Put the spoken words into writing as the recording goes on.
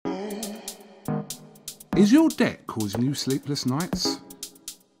Is your debt causing you sleepless nights?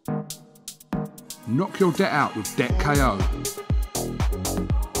 Knock your debt out with Debt KO.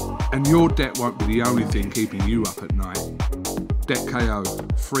 And your debt won't be the only thing keeping you up at night. Debt KO,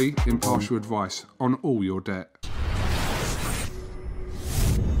 free, impartial advice on all your debt.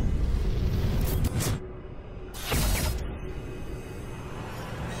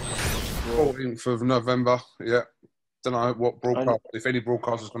 14th of November, yeah. Don't know what broadcast, if any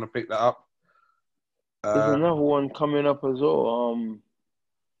broadcast is going to pick that up. There's another one coming up as well.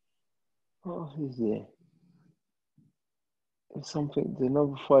 What is there? There's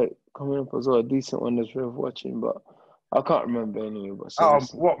another fight coming up as well. A decent one that's worth watching, but I can't remember anyway. But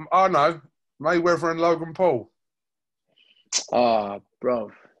what I know, Mayweather and Logan Paul.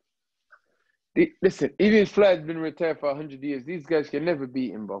 Bruv. Listen, even if Floyd's been retired for 100 years, these guys can never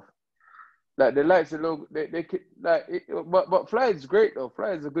beat him, bruv. Like the likes of Logan, they could but Floyd's great though.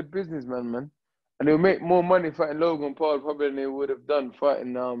 Floyd's a good businessman, man. And they'll make more money fighting Logan Paul probably than they would have done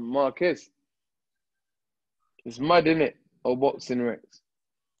fighting Marquez. It's mad, isn't it? Or boxing Rex.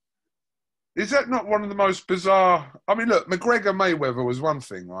 Is that not one of the most bizarre? I mean, look, McGregor Mayweather was one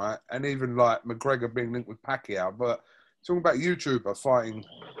thing, right? And even like McGregor being linked with Pacquiao, but talking about YouTuber fighting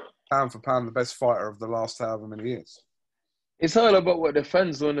pound for pound the best fighter of the last however many years. It's all about what the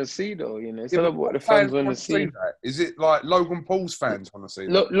fans want to see, though. You know, it's all about what the fans want to see. Is it like Logan Paul's fans want to see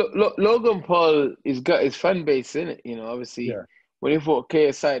that? Logan Paul has got his fan base in it. You know, obviously, when he fought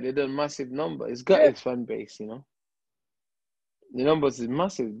KSI, they done massive number. He's got his fan base. You know, the numbers is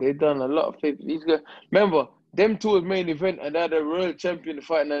massive. They done a lot of things. Remember, them two was main event, and they had a world champion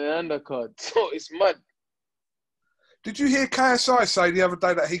fighting on an undercard. So it's mad. Did you hear KSI say the other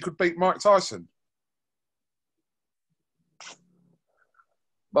day that he could beat Mike Tyson?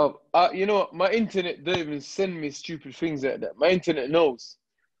 But you know, my internet don't even send me stupid things like that. My internet knows.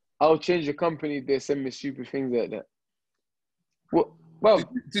 I'll change the company if they send me stupid things like that. Well,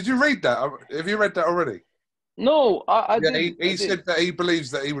 did you read that? Have you read that already? No, I didn't. He said that he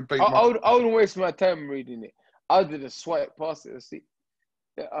believes that he would beat Mike. I wouldn't waste my time reading it. I did a swipe past it. See,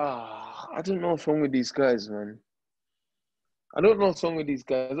 I don't know what's wrong with these guys, man. I don't know what's wrong with these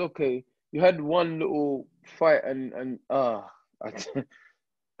guys. Okay, you had one little fight and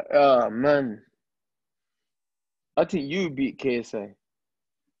man. I think you beat KSI.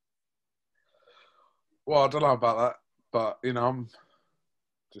 Well, I don't know about that, but you know,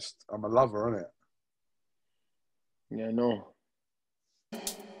 I'm a lover, innit? Yeah, I know.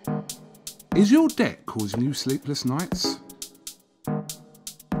 Is your debt causing you sleepless nights?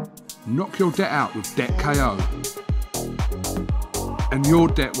 Knock your debt out with Debt KO. And your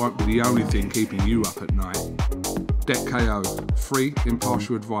debt won't be the only thing keeping you up at night. Debt KO, free,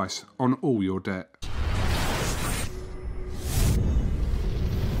 impartial advice on all your debt.